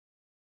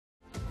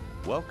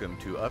Welcome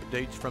to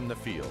Updates from the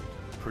Field,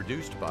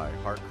 produced by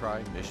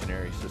HeartCry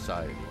Missionary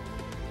Society.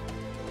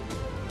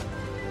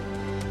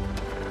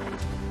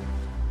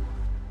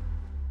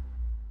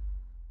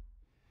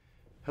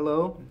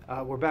 Hello,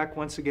 we're back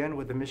once again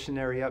with the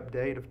Missionary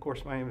Update. Of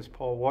course, my name is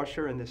Paul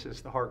Washer, and this is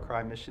the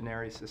HeartCry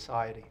Missionary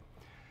Society.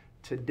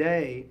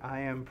 Today, I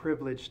am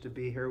privileged to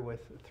be here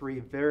with three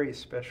very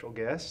special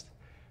guests.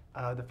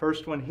 The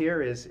first one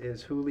here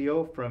is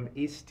Julio from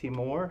East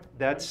Timor.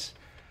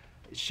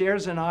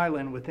 Shares an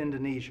island with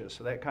Indonesia,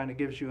 so that kind of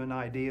gives you an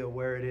idea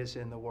where it is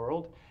in the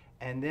world.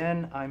 And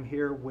then I'm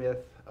here with,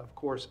 of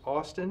course,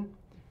 Austin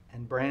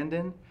and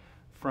Brandon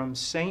from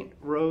St.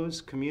 Rose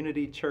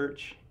Community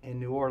Church in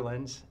New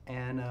Orleans.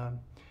 And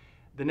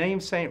the name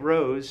St.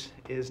 Rose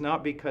is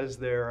not because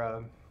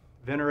they're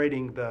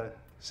venerating the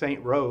St.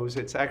 Rose.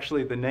 It's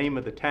actually the name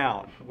of the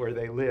town where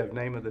they live,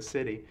 name of the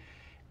city.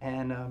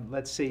 And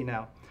let's see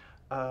now.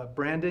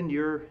 Brandon,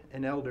 you're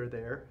an elder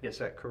there. Yes. Is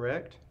that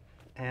correct?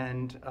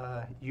 And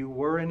you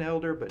were an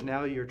elder, but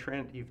now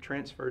you've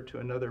transferred to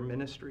another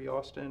ministry,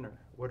 Austin, or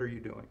what are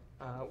you doing?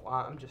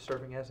 I'm just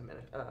serving as a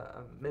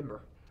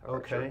member of our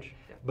Okay, church.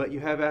 Yeah. but you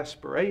have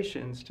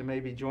aspirations to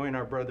maybe join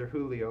our brother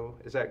Julio,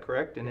 is that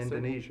correct, in Yes, sir.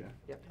 Indonesia?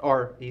 Yeah.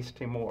 Or East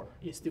Timor?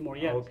 East Timor,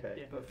 yeah. Okay,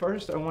 Yeah. but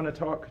first I want to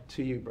talk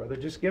to you, brother.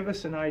 Just give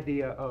us an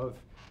idea of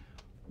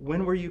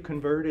when were you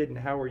converted and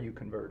how were you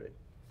converted?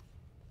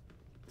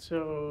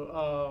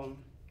 So,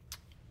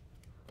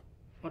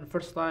 on the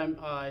first time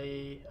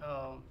I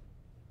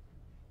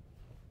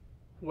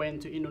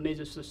went to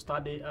Indonesia to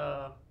study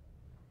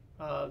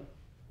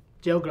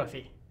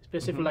geography,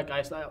 specifically like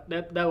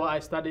that was I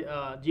studied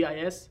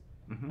GIS,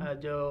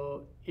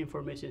 Geo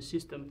Information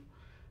System,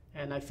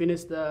 and I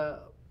finished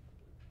the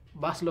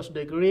bachelor's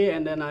degree,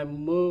 and then I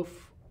moved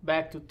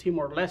back to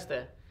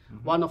Timor-Leste.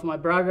 One of my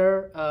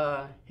brother,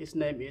 his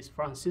name is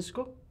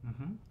Francisco.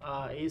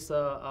 He's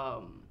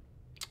a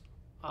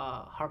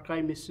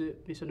HeartCry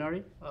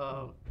missionary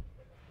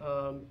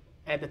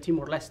at the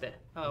Timor-Leste.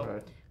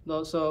 Right.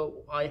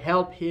 So I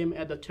helped him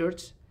at the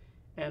church,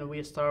 and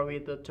we started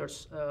with the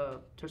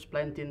church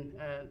planting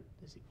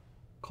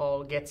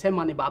called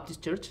Gethsemane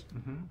Baptist Church.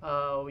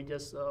 We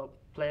just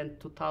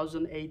planted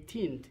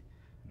 2018,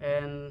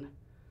 and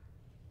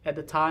at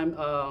the time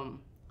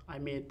I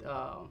met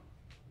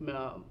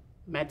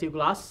Matthew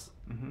Glass,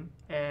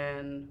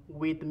 and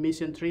with the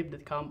mission trip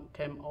that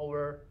came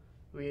over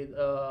with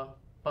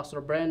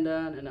Pastor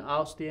Brandon and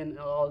Austin and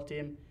all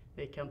team,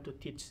 they came to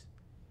teach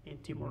in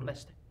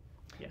Timor-Leste.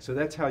 Yeah. So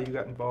that's how you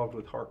got involved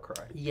with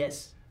HeartCry?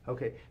 Yes.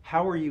 Okay,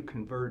 how were you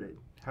converted?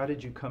 How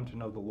did you come to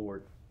know the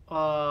Lord?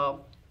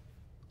 So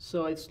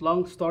it's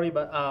long story,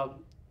 but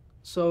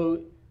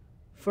so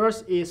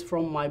first is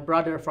from my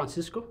brother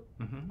Francisco.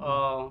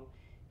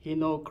 He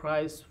know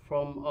Christ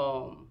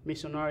from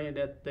Missionary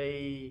that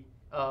they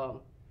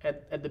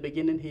at the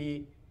beginning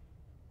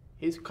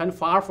he's kind of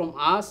far from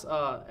us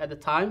at the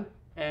time,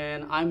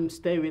 and I'm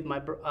stay with my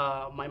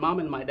mom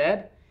and my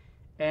dad,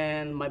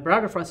 and my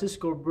brother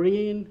Francisco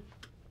bring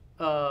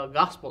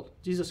gospel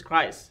Jesus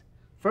Christ.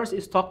 First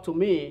is talk to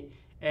me,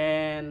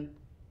 and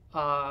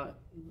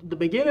the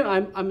beginning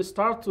I'm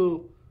start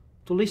to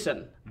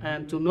listen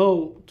and to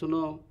know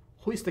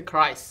who is the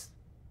Christ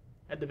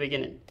at the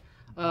beginning.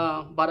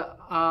 But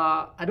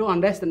I don't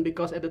understand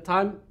because at the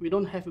time we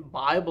don't have a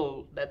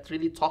Bible that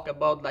really talk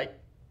about like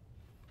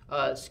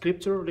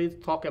scripture really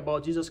talk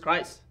about Jesus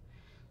Christ.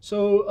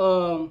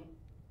 So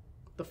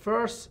the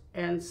first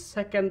and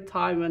second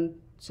time when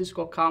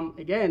Cisco come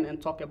again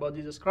and talk about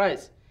Jesus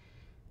Christ,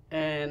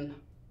 and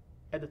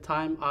at the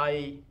time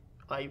I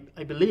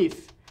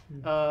believe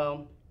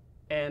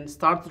and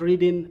start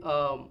reading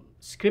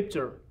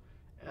scripture.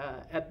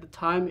 At the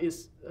time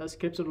is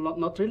scripture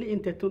not really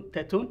in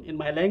Tetun in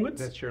my language.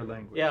 That's your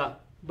language. Yeah,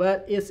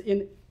 but it's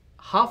in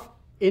half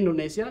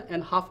Indonesia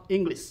and half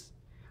English.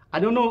 I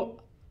don't know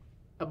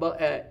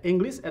about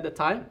English at the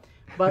time,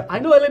 but I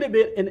know a little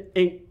bit in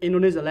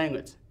Indonesian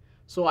language.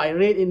 So I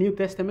read in New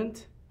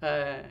Testament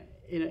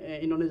in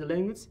Indonesian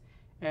language,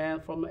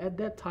 and from at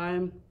that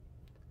time,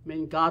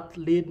 God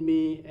lead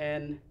me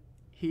and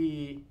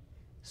He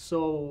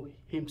saw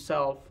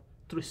Himself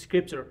through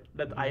scripture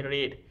that I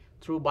read,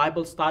 through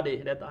Bible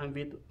study that I'm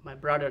with my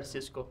brother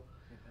Cisco.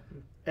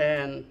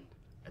 And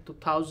in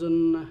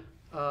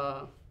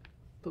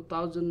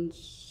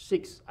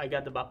 2006, I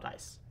got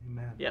baptized.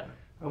 Amen. Yeah.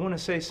 I want to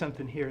say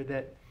something here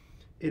that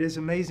it is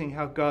amazing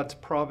how God's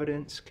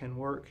providence can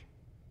work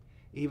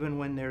even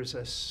when the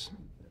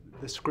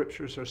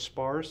scriptures are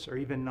sparse or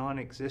even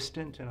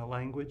non-existent in a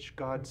language.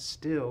 God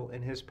still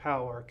in His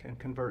power can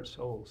convert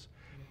souls.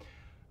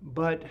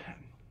 But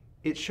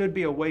it should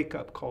be a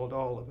wake-up call to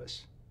all of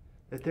us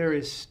that there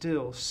is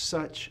still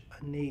such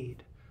a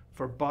need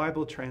for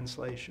Bible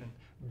translation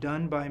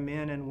done by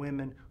men and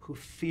women who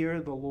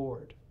fear the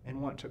Lord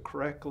and want to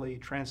correctly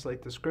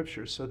translate the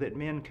scriptures so that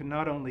men can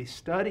not only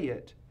study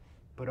it,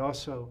 but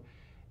also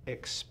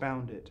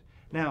expound it.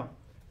 Now,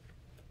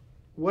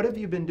 what have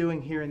you been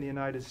doing here in the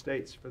United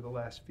States for the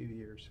last few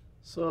years?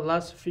 So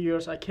last few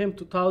years, I came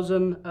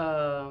 2000,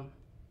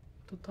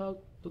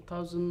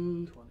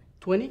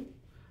 2020.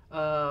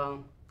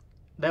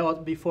 That was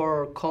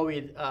before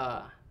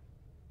COVID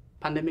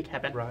pandemic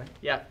happened. Right.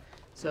 Yeah.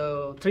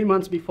 So 3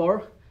 months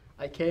before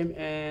I came,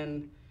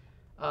 and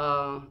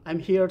I'm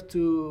here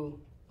to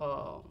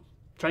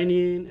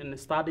training and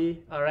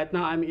study. Right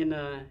now I'm in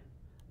a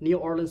New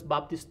Orleans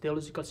Baptist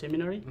Theological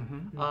Seminary,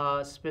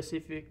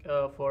 specific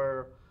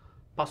for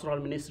pastoral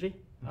ministry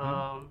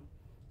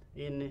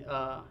in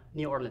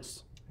New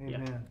Orleans.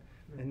 Amen. Yeah.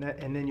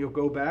 And then you'll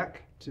go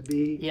back to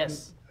be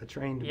Yes. a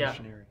trained Yeah.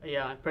 missionary.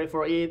 Yeah, I pray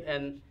for it,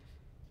 and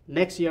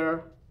next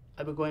year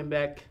I'll be going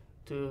back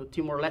to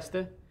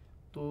Timor-Leste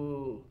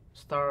to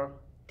start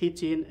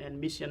teaching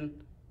and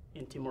mission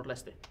in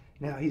Timor-Leste.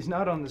 Now, he's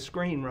not on the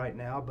screen right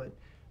now, but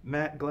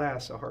Matt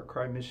Glass, a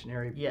HeartCry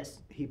missionary,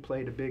 Yes. he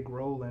played a big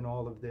role in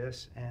all of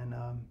this, and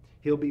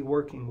he'll be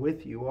working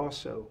with you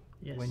also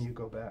Yes. when you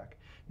go back.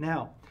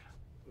 Now,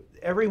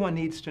 everyone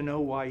needs to know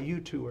why you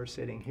two are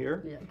sitting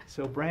here. Yeah.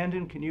 So,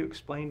 Brandon, can you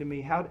explain to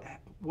me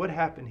what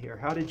happened here?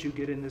 How did you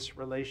get in this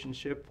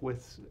relationship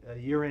with,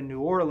 you're in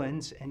New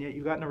Orleans, and yet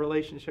you got in a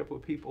relationship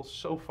with people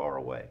so far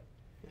away?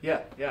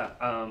 Yeah.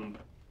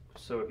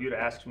 So if you'd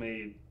asked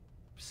me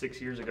 6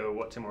 years ago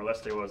what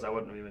Timor-Leste was, I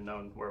wouldn't have even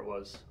known where it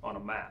was on a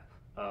map.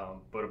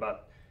 But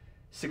about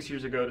 6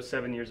 years ago to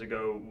 7 years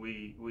ago,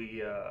 we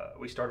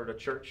started a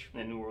church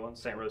in New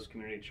Orleans, St. Rose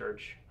Community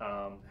Church.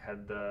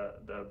 Had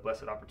the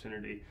blessed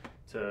opportunity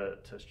to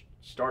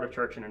start a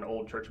church in an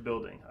old church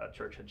building. A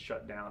church had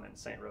shut down in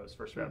St. Rose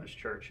First Baptist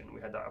Church, and we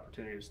had the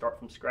opportunity to start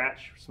from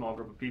scratch, small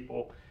group of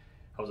people.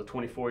 I was a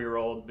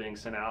 24-year-old being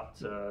sent out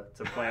to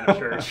plant a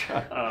church.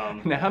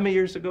 Now, how many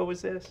years ago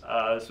was this?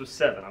 This was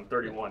 7. I'm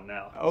 31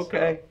 now.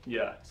 Okay. So,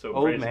 yeah. So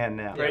Old man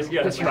now.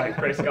 Yeah, that's right.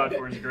 Praise God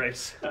for His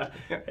grace.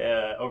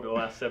 Over the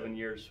last 7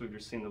 years, we've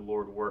just seen the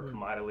Lord work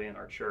mightily in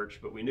our church.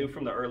 But we knew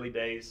from the early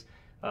days,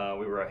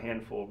 we were a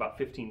handful, about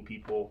 15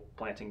 people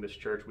planting this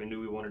church. We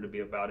knew we wanted to be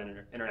about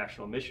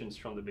international missions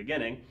from the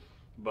beginning,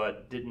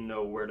 but didn't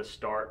know where to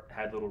start,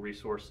 had little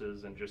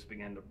resources, and just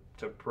began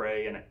to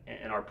pray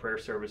in our prayer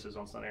services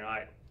on Sunday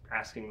night,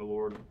 asking the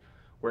Lord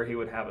where He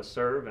would have us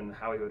serve and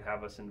how He would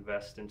have us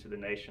invest into the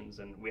nations.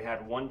 And we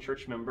had one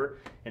church member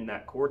in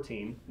that core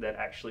team that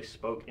actually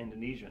spoke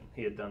Indonesian.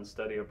 He had done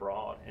study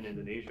abroad in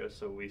Indonesia,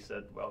 so we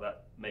said, well,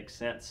 that makes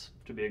sense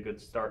to be a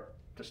good start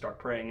to start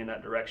praying in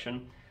that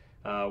direction.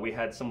 We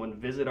had someone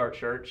visit our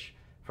church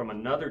from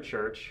another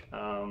church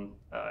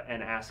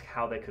and ask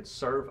how they could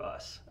serve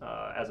us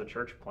as a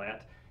church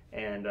plant,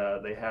 and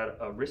they had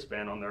a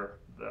wristband on their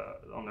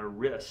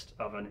wrist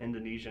of an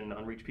Indonesian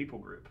unreached people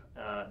group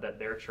that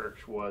their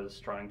church was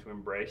trying to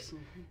embrace.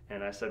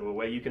 And I said, well, the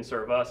way you can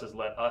serve us is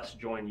let us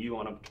join you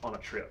on a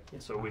trip,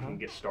 so we can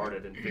get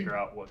started and figure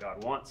out what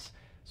God wants.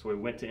 So we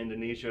went to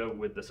Indonesia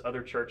with this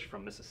other church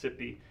from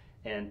Mississippi,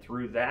 and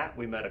through that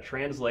we met a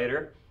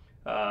translator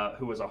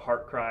who was a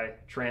HeartCry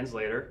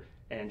translator.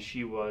 And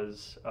she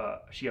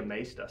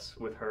amazed us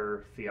with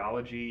her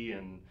theology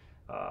and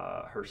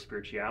her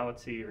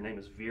spirituality. Her name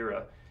is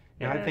Vera.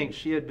 And I think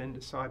she had been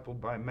discipled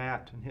by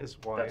Matt and his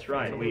wife. That's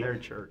right. In their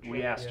church.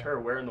 We asked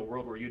her, where in the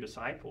world were you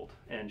discipled?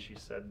 And she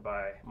said,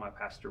 by my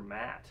pastor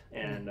Matt.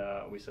 And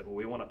we said, well,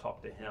 we want to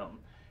talk to him.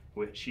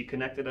 She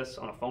connected us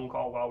on a phone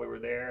call while we were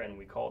there, and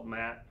we called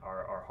Matt.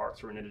 Our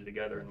hearts were knitted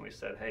together, and we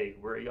said, hey,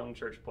 we're a young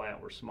church plant.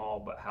 We're small,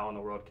 but how in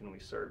the world can we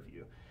serve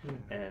you?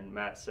 And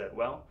Matt said,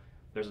 well,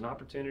 there's an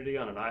opportunity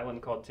on an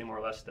island called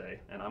Timor-Leste,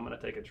 and I'm going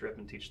to take a trip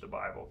and teach the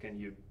Bible. Can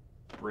you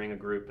bring a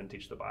group and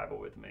teach the Bible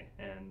with me?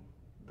 And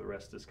the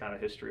rest is kind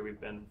of history. We've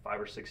been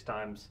 5 or 6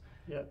 times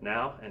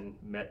now, and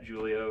met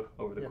Julio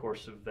over the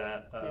course of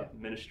that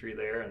ministry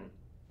there. And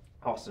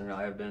Austin and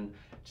I have been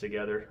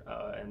together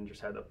and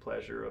just had the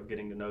pleasure of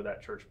getting to know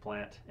that church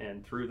plant.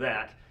 And through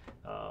that,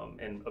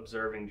 and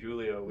observing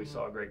Julio, we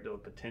saw a great deal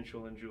of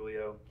potential in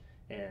Julio.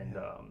 And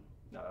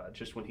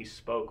just when he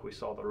spoke, we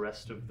saw the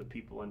rest of the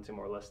people in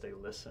Timor-Leste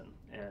listen,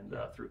 and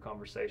through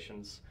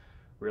conversations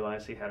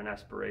realized he had an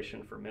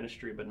aspiration for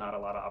ministry, but not a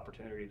lot of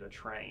opportunity to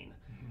train.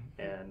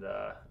 And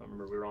I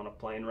remember we were on a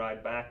plane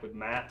ride back with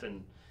Matt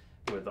and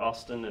with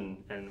Austin,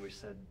 and we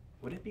said,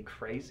 would it be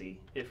crazy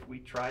if we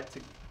tried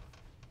to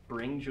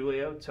bring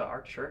Julio to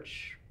our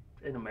church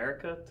in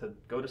America to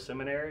go to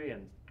seminary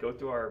and go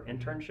through our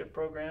internship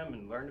program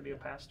and learn to be a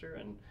pastor?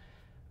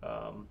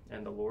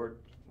 And the Lord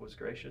was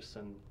gracious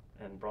and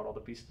brought all the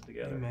pieces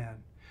together. Amen.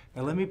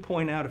 Now let me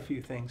point out a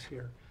few things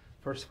here.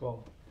 First of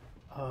all,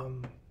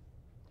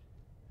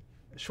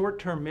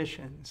 short-term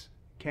missions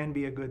can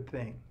be a good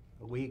thing,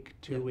 a week,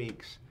 2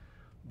 weeks,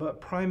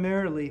 but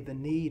primarily the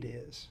need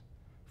is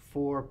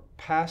for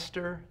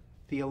pastor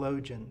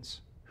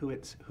theologians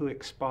who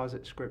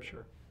exposit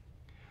Scripture.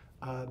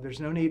 There's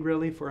no need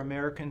really for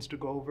Americans to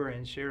go over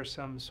and share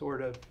some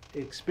sort of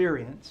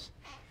experience.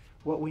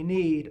 What we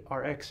need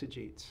are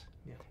exegetes.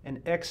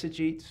 And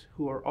exegetes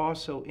who are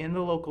also in the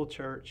local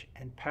church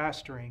and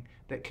pastoring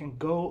that can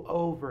go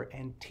over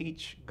and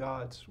teach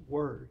God's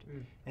Word.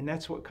 And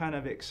that's what kind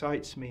of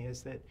excites me,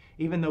 is that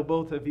even though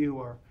both of you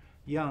are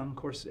young, of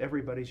course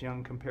everybody's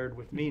young compared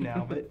with me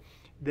now, but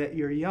that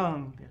you're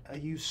young,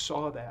 you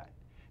saw that.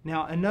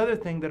 Now, another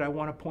thing that I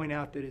want to point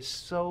out that is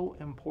so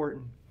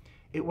important,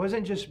 it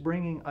wasn't just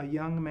bringing a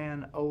young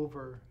man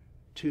over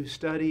to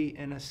study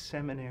in a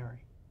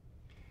seminary.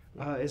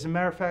 As a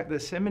matter of fact, the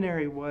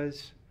seminary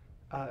was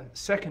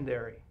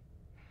secondary.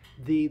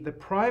 The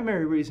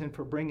primary reason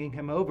for bringing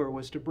him over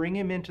was to bring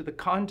him into the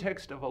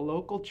context of a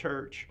local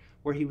church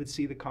where he would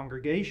see the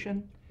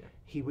congregation,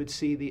 he would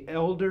see the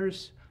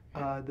elders,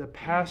 the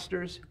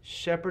pastors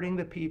shepherding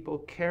the people,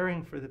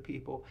 caring for the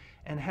people,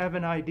 and have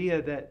an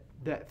idea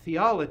that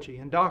theology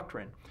and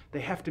doctrine,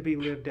 they have to be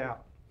lived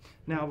out.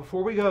 Now,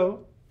 before we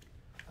go,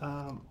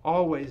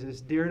 always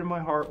is dear to my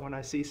heart when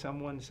I see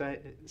someone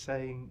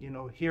saying, you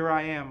know, here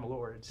I am,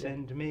 Lord,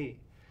 send me.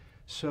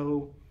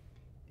 So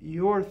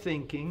you're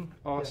thinking,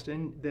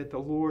 Austin, that the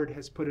Lord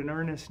has put an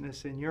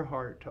earnestness in your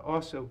heart to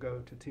also go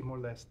to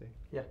Timor-Leste.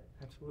 Yeah,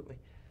 absolutely.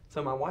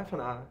 So my wife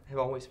and I have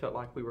always felt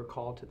like we were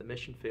called to the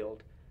mission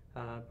field,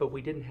 but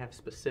we didn't have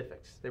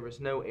specifics. There was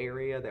no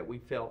area that we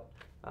felt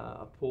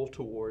a pull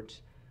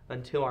towards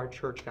until our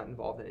church got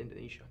involved in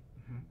Indonesia.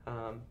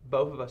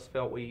 Both of us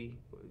felt we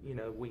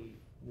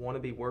want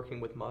to be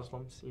working with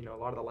Muslims. You know, a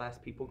lot of the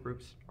last people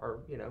groups are,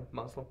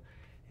 Muslim.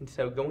 And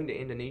so going to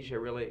Indonesia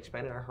really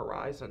expanded our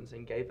horizons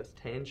and gave us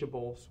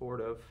tangible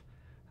sort of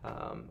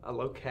a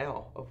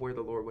locale of where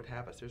the Lord would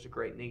have us. There's a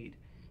great need.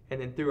 And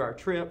then through our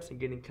trips and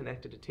getting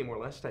connected to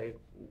Timor-Leste,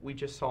 we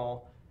just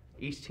saw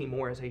East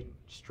Timor as a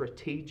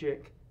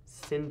strategic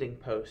sending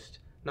post,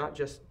 not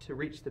just to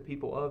reach the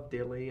people of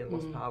Dili and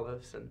Los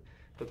Palos and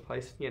the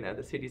place,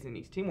 the cities in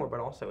East Timor,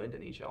 but also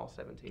Indonesia, all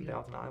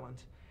 17,000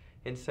 islands.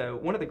 And so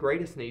one of the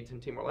greatest needs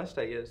in Timor-Leste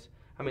is,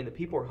 the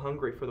people are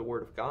hungry for the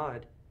Word of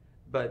God,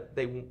 but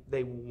they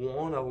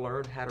want to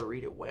learn how to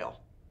read it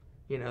well.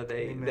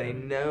 They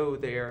know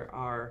there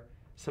are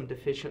some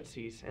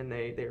deficiencies, and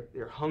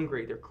they're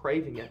hungry, they're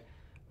craving it,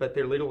 but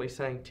they're literally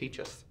saying, teach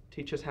us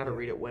how to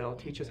read it well,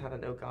 teach us how to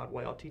know God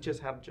well, teach us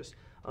how to just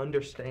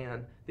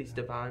understand these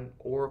divine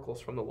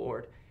oracles from the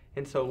Lord.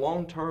 And so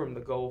long term,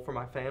 the goal for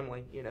my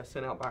family,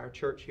 sent out by our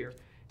church here,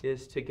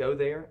 is to go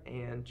there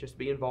and just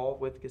be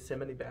involved with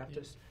Gethsemane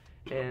Baptist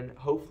and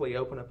hopefully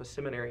open up a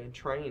seminary and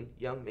train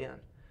young men.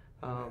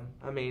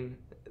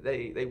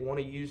 They want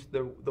to use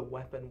the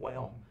weapon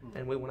well,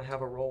 and we want to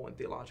have a role in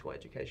theological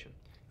education.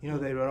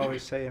 They would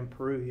always say in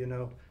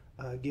Peru,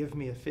 give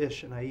me a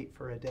fish and I eat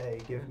for a day.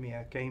 Give me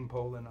a game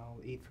pole and I'll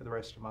eat for the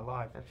rest of my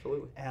life.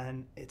 Absolutely.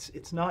 And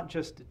it's not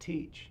just to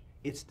teach.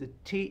 It's to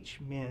teach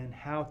men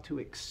how to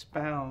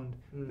expound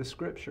the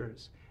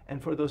Scriptures.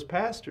 And for those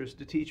pastors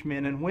to teach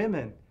men and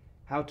women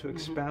how to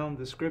expound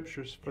the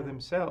Scriptures for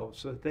themselves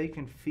so that they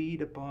can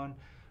feed upon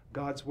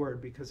God's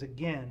Word. Because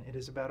again, it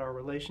is about our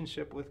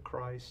relationship with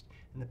Christ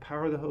and the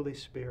power of the Holy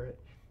Spirit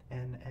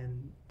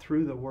and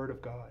through the Word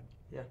of God.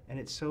 Yeah. And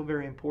it's so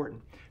very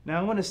important. Now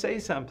I want to say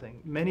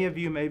something. Many of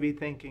you may be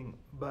thinking,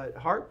 but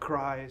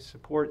HeartCry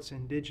supports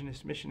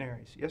indigenous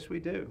missionaries. Yes, we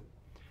do.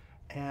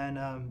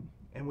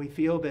 And we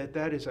feel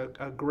that is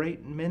a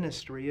great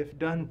ministry if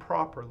done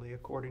properly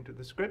according to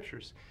the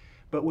Scriptures.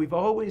 But we've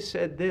always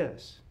said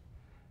this,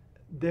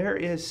 there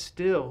is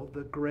still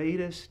the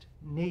greatest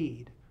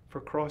need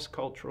for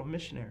cross-cultural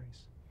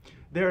missionaries.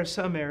 There are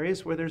some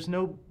areas where there's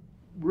no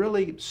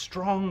really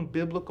strong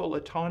biblical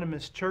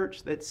autonomous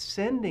church that's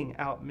sending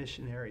out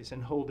missionaries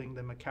and holding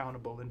them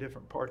accountable in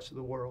different parts of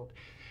the world.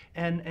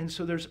 And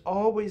so there's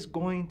always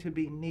going to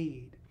be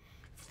need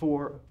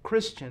for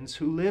Christians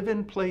who live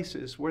in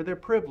places where they're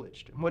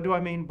privileged. And what do I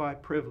mean by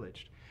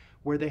privileged?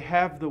 Where they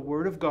have the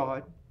Word of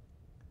God,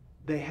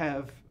 they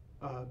have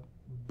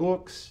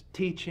books,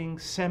 teaching,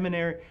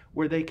 seminary,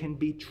 where they can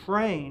be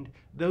trained.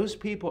 Those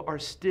people are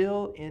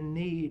still in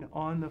need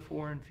on the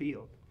foreign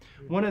field.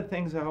 One of the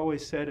things I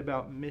always said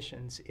about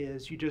missions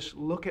is you just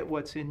look at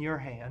what's in your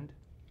hand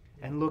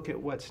and look at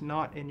what's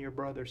not in your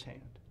brother's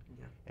hand.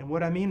 Yeah. And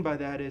what I mean by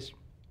that is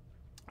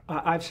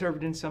I've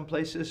served in some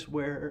places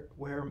where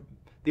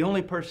the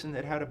only person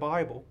that had a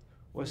Bible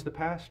was the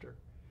pastor.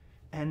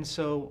 And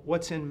so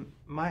what's in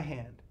my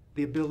hand?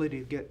 The ability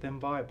to get them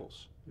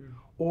Bibles.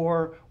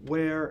 Or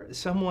where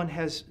someone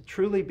has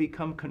truly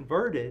become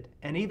converted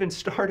and even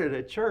started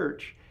a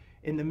church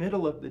in the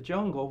middle of the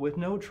jungle with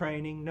no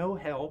training, no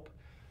help.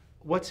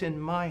 What's in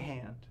my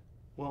hand?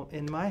 Well,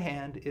 in my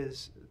hand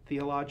is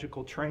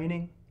theological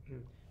training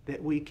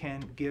that we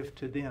can give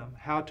to them,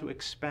 how to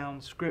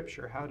expound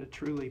Scripture, how to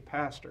truly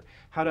pastor,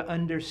 how to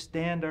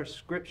understand our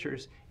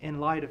Scriptures in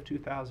light of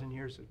 2,000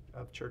 years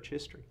of church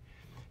history.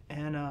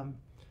 And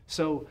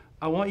so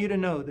I want you to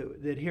know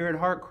that here at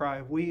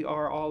HeartCry, we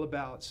are all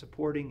about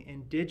supporting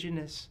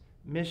indigenous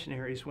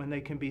missionaries when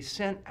they can be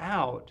sent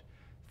out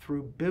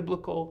through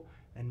biblical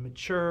and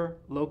mature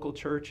local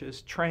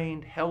churches,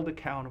 trained, held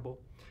accountable,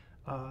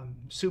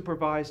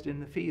 supervised in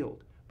the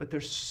field. But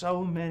there's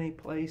so many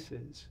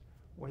places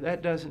where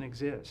that doesn't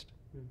exist.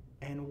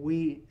 And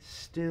we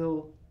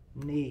still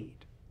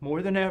need,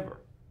 more than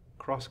ever,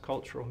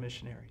 cross-cultural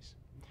missionaries.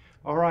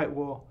 All right,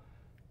 well,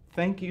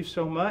 thank you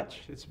so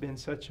much. It's been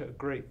such a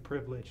great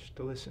privilege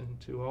to listen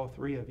to all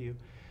three of you.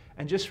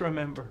 And just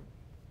remember,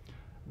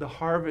 the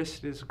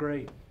harvest is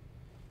great,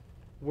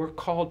 We're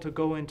called to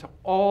go into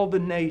all the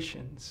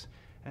nations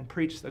and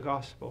preach the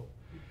gospel.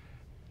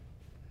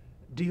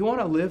 Do you want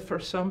to live for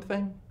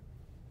something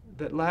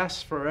that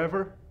lasts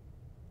forever?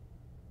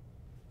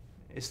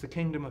 It's the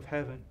kingdom of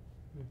heaven.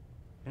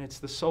 And it's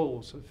the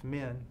souls of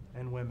men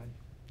and women.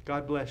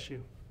 God bless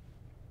you.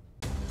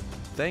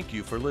 Thank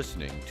you for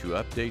listening to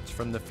Updates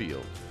from the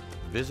Field.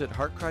 Visit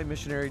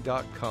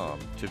HeartCryMissionary.com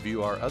to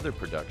view our other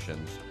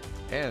productions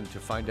and to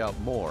find out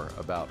more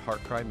about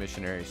HeartCry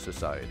Missionary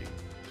Society.